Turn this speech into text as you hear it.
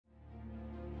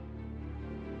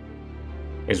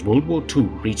As World War II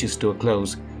reaches to a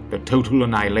close, the total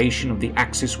annihilation of the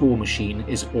Axis war machine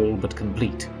is all but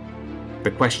complete.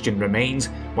 The question remains,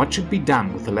 what should be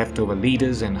done with the leftover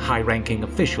leaders and high-ranking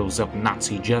officials of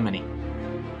Nazi Germany?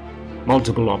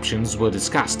 Multiple options were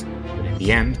discussed, but in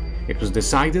the end, it was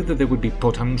decided that they would be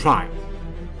put on trial.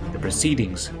 The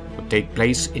proceedings would take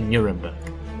place in Nuremberg.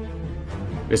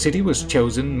 The city was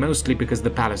chosen mostly because the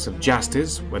Palace of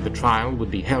Justice, where the trial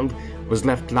would be held, was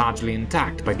left largely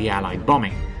intact by the Allied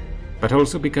bombing, but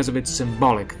also because of its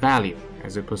symbolic value,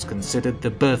 as it was considered the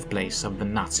birthplace of the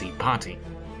Nazi Party.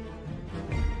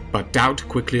 But doubt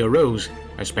quickly arose,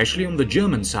 especially on the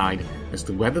German side, as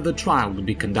to whether the trial would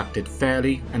be conducted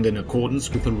fairly and in accordance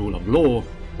with the rule of law,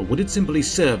 or would it simply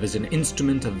serve as an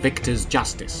instrument of victor's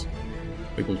justice.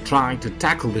 We will try to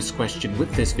tackle this question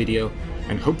with this video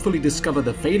and hopefully discover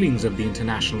the failings of the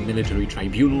International Military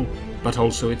Tribunal, but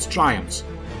also its triumphs,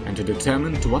 and to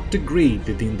determine to what degree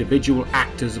did the individual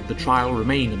actors of the trial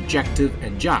remain objective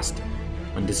and just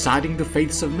when deciding the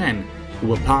fates of men who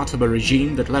were part of a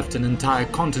regime that left an entire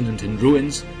continent in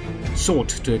ruins, sought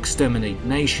to exterminate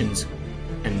nations,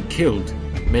 and killed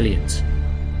millions.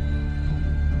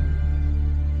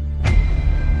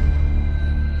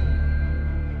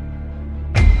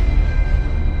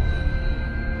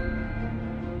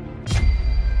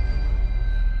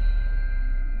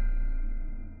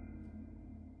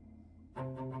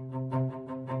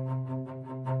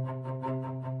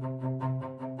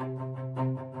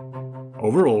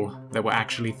 Overall, there were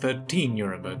actually 13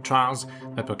 Nuremberg trials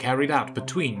that were carried out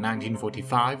between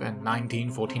 1945 and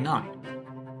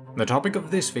 1949. The topic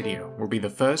of this video will be the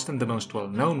first and the most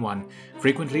well-known one,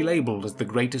 frequently labelled as the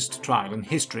greatest trial in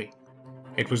history.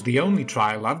 It was the only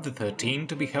trial of the 13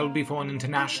 to be held before an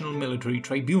international military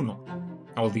tribunal.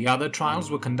 All the other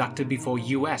trials were conducted before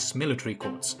US military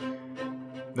courts.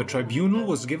 The tribunal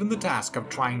was given the task of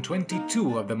trying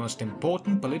 22 of the most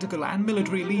important political and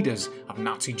military leaders of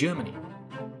Nazi Germany.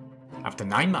 After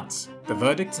 9 months, the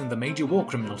verdicts in the major war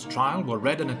criminals trial were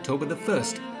read on October 1,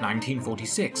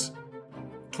 1946.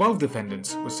 12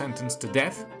 defendants were sentenced to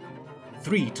death,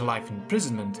 3 to life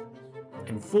imprisonment,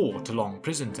 and 4 to long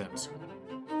prison terms,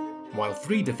 while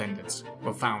 3 defendants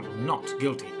were found not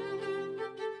guilty.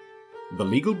 The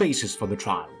legal basis for the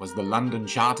trial was the London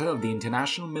Charter of the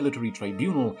International Military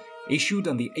Tribunal, issued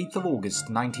on the 8th of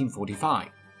August 1945.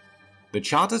 The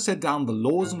Charter set down the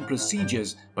laws and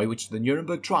procedures by which the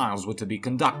Nuremberg trials were to be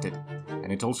conducted,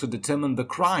 and it also determined the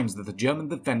crimes that the German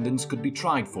defendants could be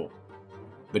tried for.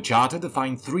 The Charter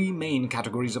defined 3 main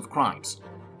categories of crimes: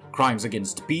 crimes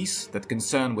against peace that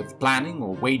concern with planning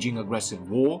or waging aggressive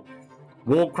war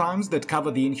crimes that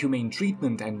cover the inhumane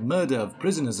treatment and murder of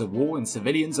prisoners of war and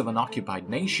civilians of an occupied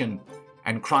nation,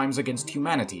 and crimes against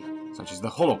humanity, such as the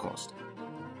Holocaust.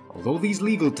 Although these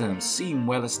legal terms seem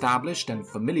well established and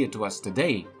familiar to us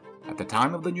today, at the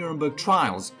time of the Nuremberg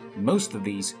trials, most of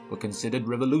these were considered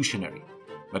revolutionary,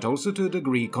 but also to a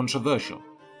degree controversial.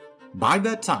 By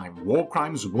that time, war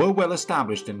crimes were well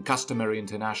established in customary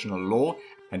international law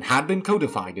and had been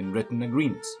codified in written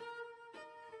agreements.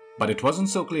 But it wasn't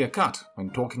so clear-cut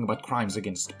when talking about crimes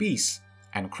against peace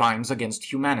and crimes against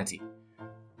humanity.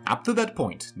 Up to that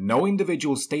point, no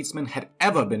individual statesman had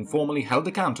ever been formally held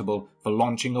accountable for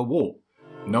launching a war,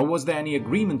 nor was there any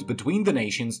agreement between the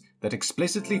nations that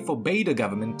explicitly forbade a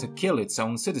government to kill its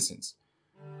own citizens.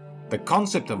 The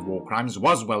concept of war crimes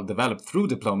was well developed through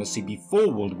diplomacy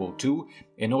before World War II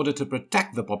in order to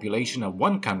protect the population of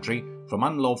one country from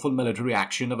unlawful military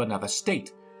action of another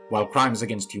state, while crimes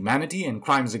against humanity and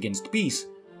crimes against peace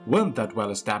weren't that well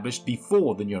established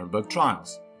before the Nuremberg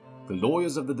trials. The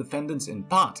lawyers of the defendants in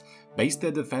part based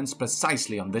their defense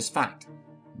precisely on this fact.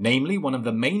 Namely, one of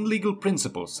the main legal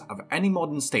principles of any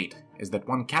modern state is that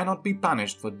one cannot be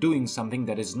punished for doing something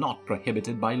that is not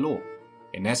prohibited by law.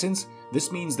 In essence,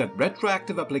 this means that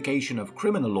retroactive application of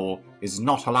criminal law is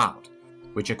not allowed,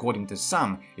 which according to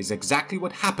some is exactly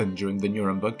what happened during the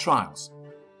Nuremberg trials.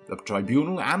 The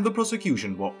tribunal and the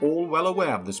prosecution were all well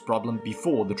aware of this problem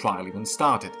before the trial even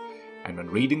started, and when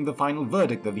reading the final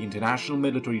verdict of the International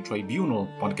Military Tribunal,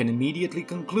 one can immediately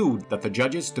conclude that the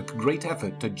judges took great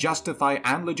effort to justify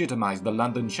and legitimize the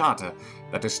London Charter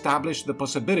that established the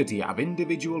possibility of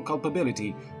individual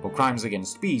culpability for crimes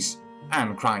against peace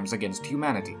and crimes against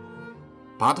humanity.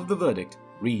 Part of the verdict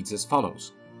reads as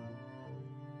follows.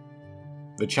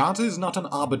 The Charter is not an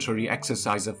arbitrary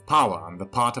exercise of power on the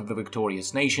part of the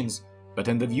victorious nations, but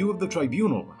in the view of the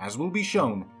tribunal, as will be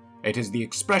shown, it is the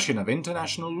expression of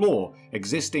international law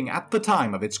existing at the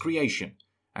time of its creation,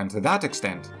 and to that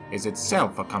extent is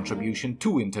itself a contribution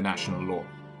to international law.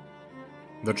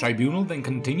 The tribunal then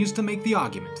continues to make the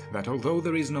argument that although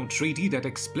there is no treaty that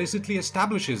explicitly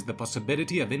establishes the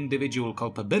possibility of individual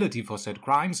culpability for said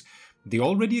crimes, the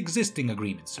already existing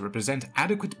agreements represent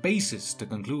adequate basis to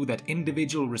conclude that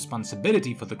individual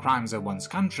responsibility for the crimes of one's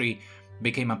country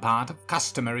became a part of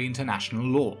customary international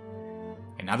law.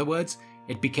 In other words,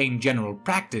 it became general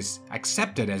practice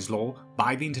accepted as law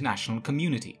by the international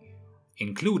community,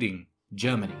 including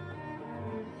Germany.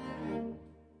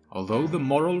 Although the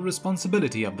moral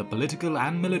responsibility of the political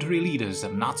and military leaders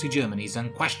of Nazi Germany is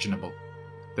unquestionable,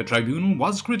 the tribunal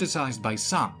was criticized by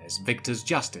some as victor's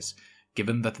justice,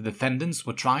 given that the defendants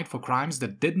were tried for crimes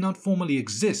that did not formally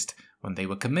exist when they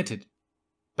were committed.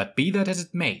 But be that as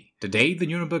it may, today the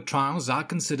Nuremberg trials are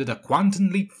considered a quantum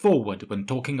leap forward when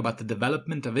talking about the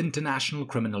development of international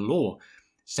criminal law,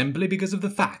 simply because of the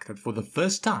fact that for the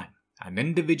first time, an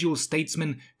individual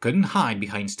statesman couldn't hide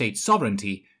behind state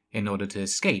sovereignty in order to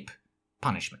escape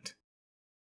punishment.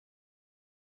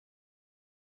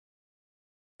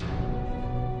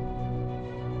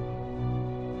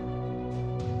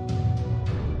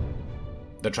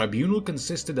 The tribunal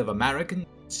consisted of American,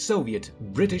 Soviet,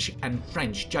 British and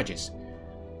French judges.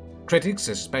 Critics,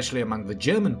 especially among the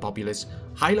German populace,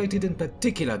 highlighted in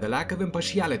particular the lack of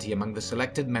impartiality among the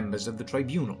selected members of the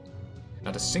tribunal.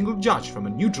 Not a single judge from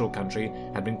a neutral country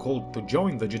had been called to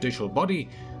join the judicial body,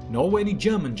 nor were any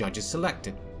German judges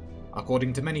selected.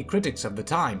 According to many critics of the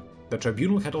time, the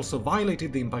tribunal had also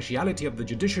violated the impartiality of the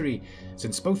judiciary,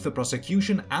 since both the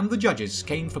prosecution and the judges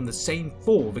came from the same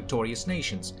four victorious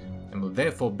nations, and were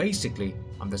therefore basically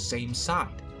on the same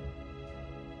side.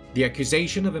 The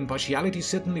accusation of impartiality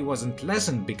certainly wasn't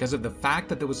lessened because of the fact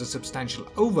that there was a substantial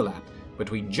overlap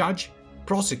between judge,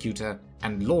 prosecutor,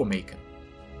 and lawmaker.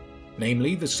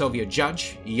 Namely, the Soviet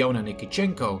judge, Iona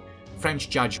Nikitchenko, French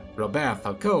judge Robert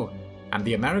Falcot, and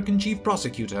the American chief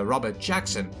prosecutor Robert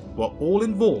Jackson were all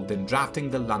involved in drafting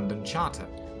the London Charter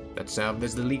that served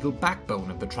as the legal backbone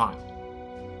of the trial.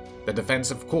 The defense,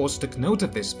 of course, took note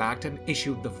of this fact and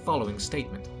issued the following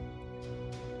statement.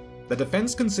 The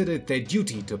defense considered their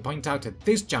duty to point out at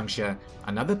this juncture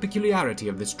another peculiarity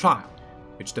of this trial,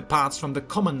 which departs from the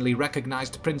commonly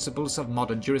recognized principles of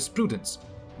modern jurisprudence.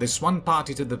 This one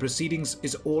party to the proceedings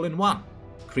is all in one,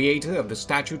 creator of the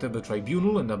statute of the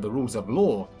tribunal and of the rules of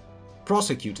law,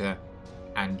 prosecutor,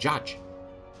 and judge.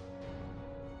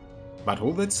 But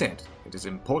all that said, it is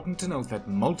important to note that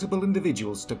multiple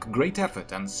individuals took great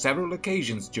effort on several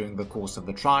occasions during the course of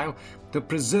the trial to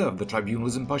preserve the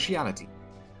tribunal's impartiality.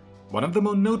 One of the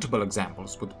more notable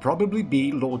examples would probably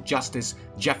be Lord Justice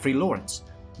Geoffrey Lawrence,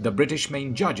 the British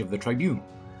main judge of the tribunal.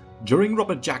 During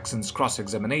Robert Jackson's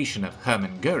cross-examination of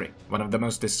Hermann Göring, one of the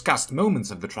most discussed moments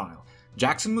of the trial,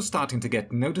 Jackson was starting to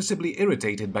get noticeably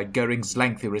irritated by Göring's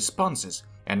lengthy responses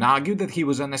and argued that he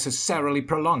was unnecessarily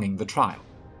prolonging the trial.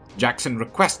 Jackson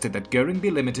requested that Göring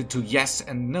be limited to yes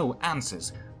and no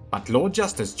answers, but Lord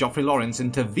Justice Geoffrey Lawrence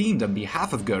intervened on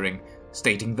behalf of Göring,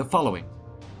 stating the following.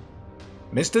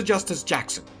 Mr. Justice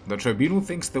Jackson, the tribunal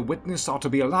thinks the witness ought to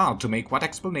be allowed to make what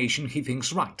explanation he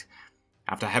thinks right.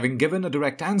 After having given a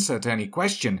direct answer to any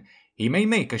question, he may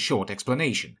make a short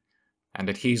explanation, and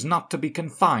that he is not to be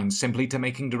confined simply to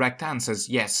making direct answers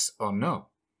yes or no.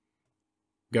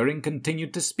 Göring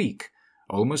continued to speak,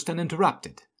 almost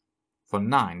uninterrupted, for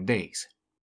 9 days.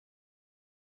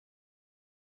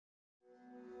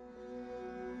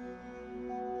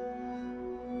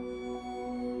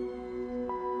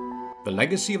 The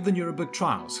legacy of the Nuremberg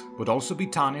trials would also be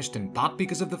tarnished in part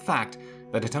because of the fact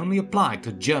that it only applied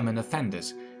to German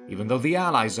offenders, even though the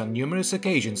Allies on numerous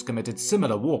occasions committed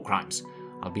similar war crimes,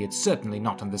 albeit certainly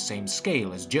not on the same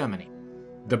scale as Germany.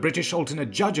 The British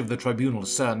alternate judge of the tribunal,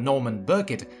 Sir Norman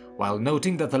Burkitt, while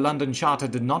noting that the London Charter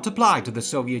did not apply to the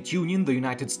Soviet Union, the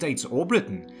United States or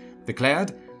Britain,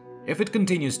 declared, "If it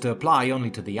continues to apply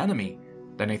only to the enemy,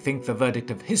 then I think the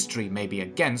verdict of history may be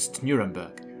against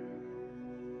Nuremberg."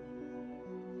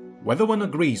 Whether one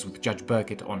agrees with Judge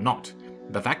Burkitt or not,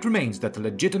 the fact remains that the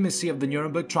legitimacy of the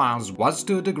Nuremberg trials was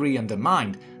to a degree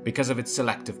undermined because of its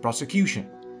selective prosecution,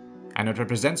 and it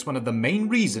represents one of the main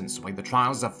reasons why the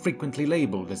trials are frequently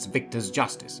labeled as victor's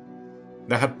justice.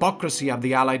 The hypocrisy of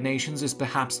the Allied nations is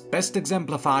perhaps best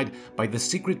exemplified by the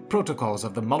secret protocols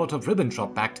of the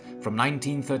Molotov-Ribbentrop Pact from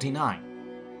 1939.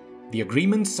 The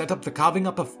agreement set up the carving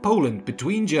up of Poland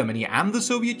between Germany and the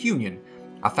Soviet Union,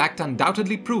 a fact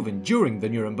undoubtedly proven during the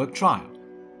Nuremberg trial.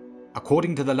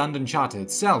 According to the London Charter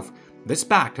itself, this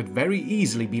pact could very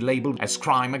easily be labeled as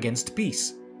crime against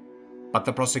peace. But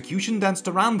the prosecution danced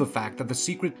around the fact that the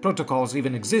secret protocols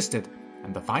even existed,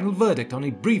 and the final verdict only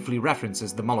briefly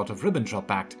references the Molotov-Ribbentrop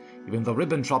Pact, even though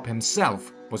Ribbentrop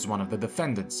himself was one of the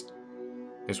defendants.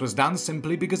 This was done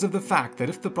simply because of the fact that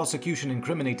if the prosecution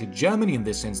incriminated Germany in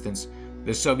this instance,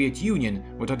 the Soviet Union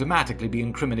would automatically be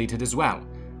incriminated as well,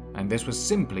 and this was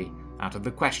simply out of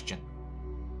the question.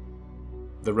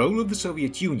 The role of the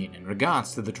Soviet Union in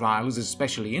regards to the trial is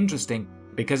especially interesting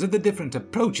because of the different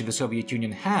approach the Soviet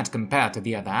Union had compared to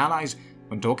the other allies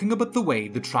when talking about the way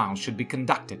the trial should be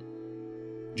conducted.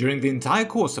 During the entire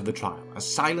course of the trial, a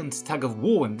silent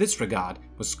tug-of-war in this regard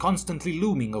was constantly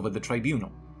looming over the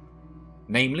tribunal.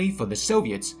 Namely, for the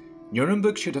Soviets,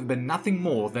 Nuremberg should have been nothing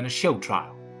more than a show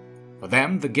trial. For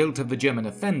them, the guilt of the German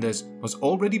offenders was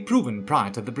already proven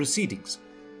prior to the proceedings.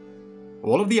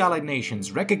 All of the Allied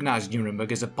nations recognized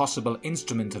Nuremberg as a possible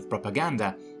instrument of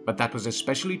propaganda, but that was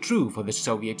especially true for the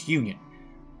Soviet Union.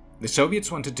 The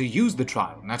Soviets wanted to use the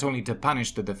trial not only to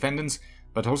punish the defendants,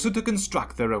 but also to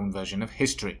construct their own version of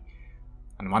history.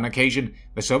 On one occasion,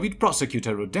 the Soviet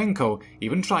prosecutor Rudenko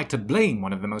even tried to blame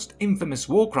one of the most infamous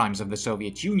war crimes of the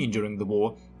Soviet Union during the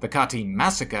war, the Katyn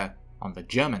massacre, on the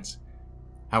Germans.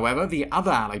 However, the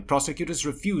other Allied prosecutors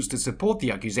refused to support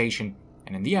the accusation,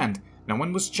 and in the end, no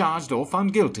one was charged or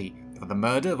found guilty for the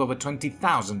murder of over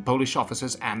 20,000 Polish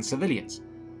officers and civilians.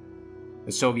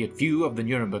 The Soviet view of the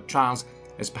Nuremberg trials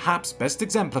is perhaps best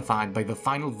exemplified by the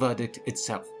final verdict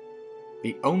itself.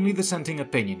 The only dissenting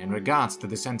opinion in regards to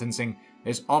the sentencing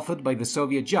is offered by the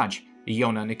Soviet judge,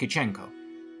 Iona Nikitchenko.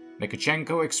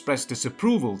 Nikitchenko expressed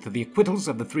disapproval to the acquittals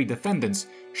of the three defendants,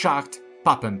 Schacht,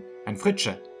 Papen, and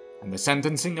Fritzsche, and the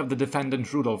sentencing of the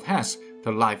defendant Rudolf Hess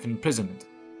to life imprisonment.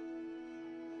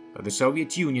 For the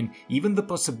Soviet Union, even the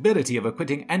possibility of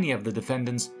acquitting any of the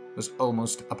defendants was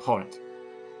almost abhorrent,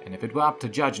 and if it were up to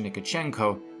Judge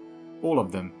Nikitchenko, all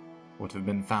of them would have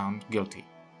been found guilty.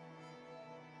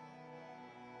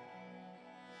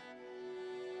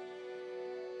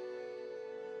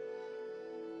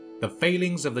 The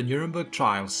failings of the Nuremberg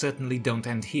trial certainly don't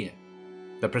end here.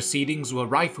 The proceedings were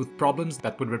rife with problems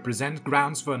that would represent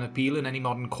grounds for an appeal in any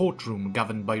modern courtroom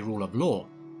governed by rule of law.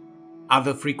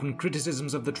 Other frequent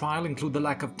criticisms of the trial include the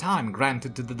lack of time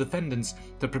granted to the defendants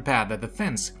to prepare their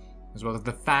defense, as well as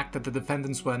the fact that the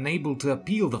defendants were unable to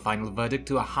appeal the final verdict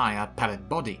to a higher appellate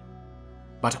body.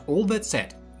 But all that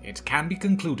said, it can be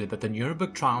concluded that the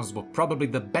Nuremberg trials were probably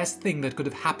the best thing that could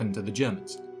have happened to the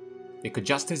Germans. They could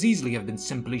just as easily have been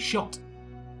simply shot,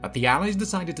 but the Allies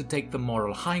decided to take the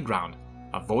moral high ground,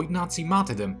 avoid Nazi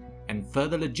martyrdom, and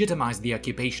further legitimize the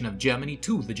occupation of Germany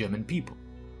to the German people.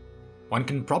 One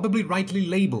can probably rightly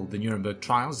label the Nuremberg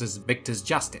trials as victor's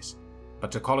justice,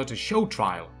 but to call it a show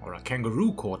trial or a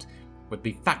kangaroo court would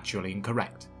be factually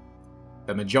incorrect.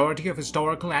 The majority of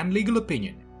historical and legal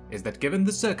opinion is that given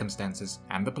the circumstances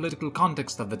and the political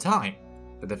context of the time,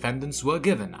 the defendants were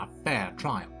given a fair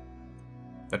trial.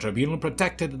 The tribunal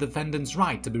protected the defendants'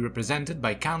 right to be represented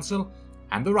by counsel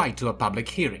and the right to a public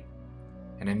hearing.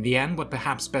 And in the end, what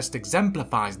perhaps best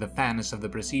exemplifies the fairness of the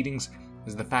proceedings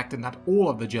is the fact that not all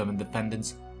of the German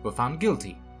defendants were found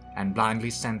guilty and blindly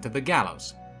sent to the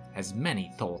gallows, as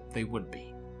many thought they would be.